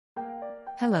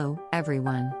Hello,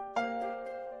 everyone.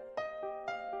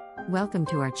 Welcome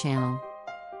to our channel.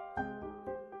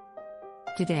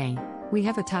 Today, we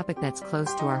have a topic that's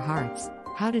close to our hearts: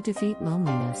 how to defeat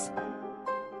loneliness.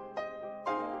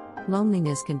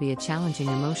 Loneliness can be a challenging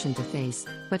emotion to face,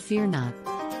 but fear not.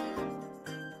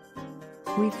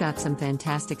 We've got some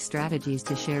fantastic strategies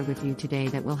to share with you today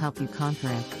that will help you conquer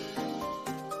it.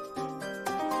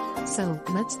 So,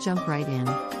 let's jump right in.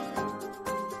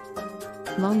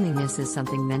 Loneliness is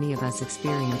something many of us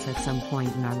experience at some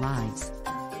point in our lives.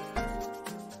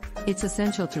 It's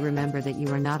essential to remember that you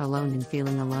are not alone in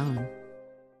feeling alone.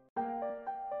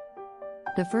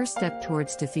 The first step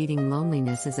towards defeating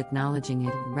loneliness is acknowledging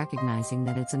it and recognizing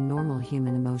that it's a normal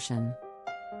human emotion.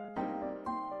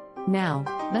 Now,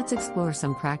 let's explore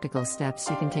some practical steps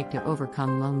you can take to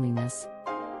overcome loneliness.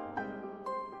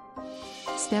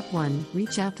 Step 1.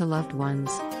 Reach out to loved ones.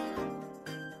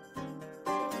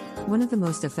 One of the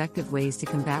most effective ways to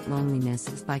combat loneliness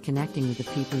is by connecting with the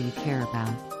people you care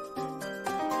about.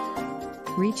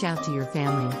 Reach out to your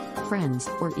family, friends,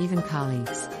 or even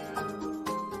colleagues.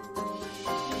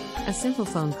 A simple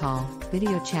phone call,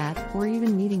 video chat, or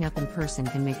even meeting up in person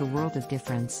can make a world of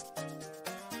difference.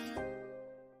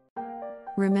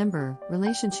 Remember,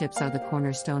 relationships are the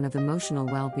cornerstone of emotional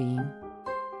well-being.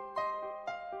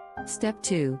 Step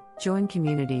 2. Join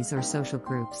communities or social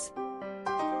groups.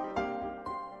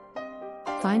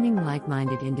 Finding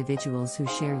like-minded individuals who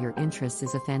share your interests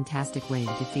is a fantastic way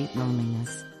to defeat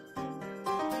loneliness.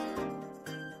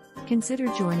 Consider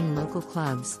joining local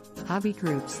clubs, hobby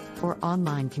groups, or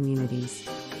online communities.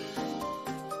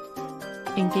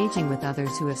 Engaging with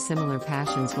others who have similar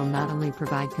passions will not only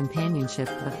provide companionship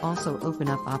but also open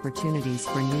up opportunities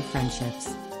for new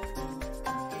friendships.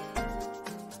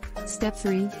 Step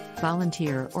 3.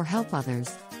 Volunteer or help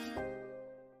others.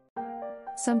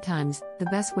 Sometimes, the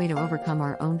best way to overcome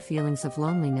our own feelings of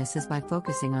loneliness is by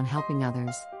focusing on helping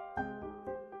others.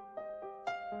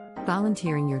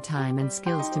 Volunteering your time and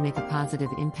skills to make a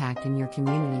positive impact in your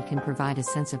community can provide a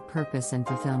sense of purpose and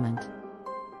fulfillment.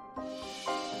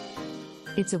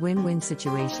 It's a win-win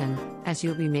situation, as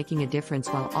you'll be making a difference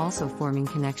while also forming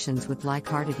connections with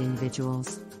like-hearted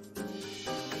individuals.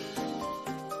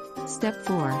 Step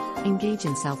 4. Engage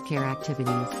in self-care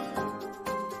activities.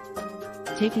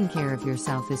 Taking care of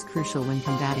yourself is crucial when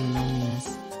combating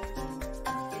loneliness.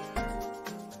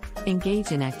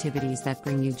 Engage in activities that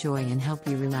bring you joy and help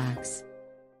you relax.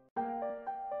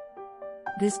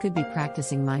 This could be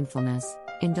practicing mindfulness,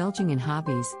 indulging in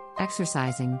hobbies,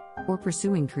 exercising, or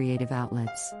pursuing creative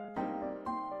outlets.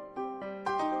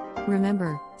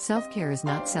 Remember, self-care is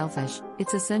not selfish,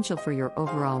 it's essential for your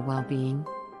overall well-being.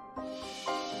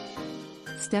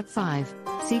 Step 5.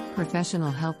 Seek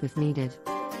professional help if needed.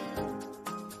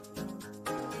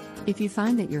 If you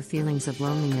find that your feelings of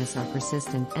loneliness are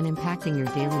persistent and impacting your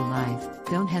daily life,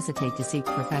 don't hesitate to seek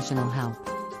professional help.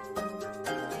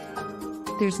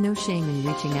 There's no shame in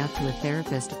reaching out to a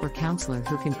therapist or counselor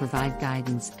who can provide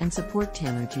guidance and support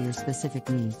tailored to your specific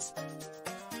needs.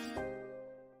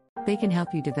 They can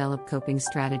help you develop coping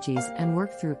strategies and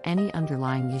work through any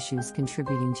underlying issues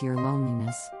contributing to your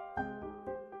loneliness.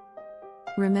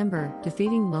 Remember,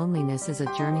 defeating loneliness is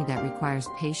a journey that requires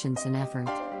patience and effort.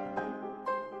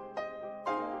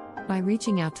 By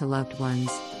reaching out to loved ones,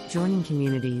 joining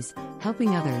communities,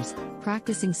 helping others,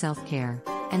 practicing self-care,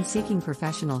 and seeking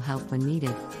professional help when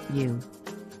needed, you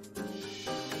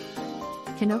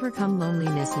can overcome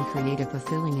loneliness and create a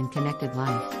fulfilling and connected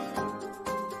life.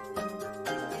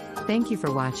 Thank you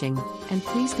for watching, and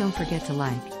please don't forget to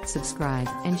like, subscribe,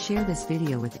 and share this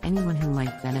video with anyone who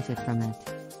might benefit from it.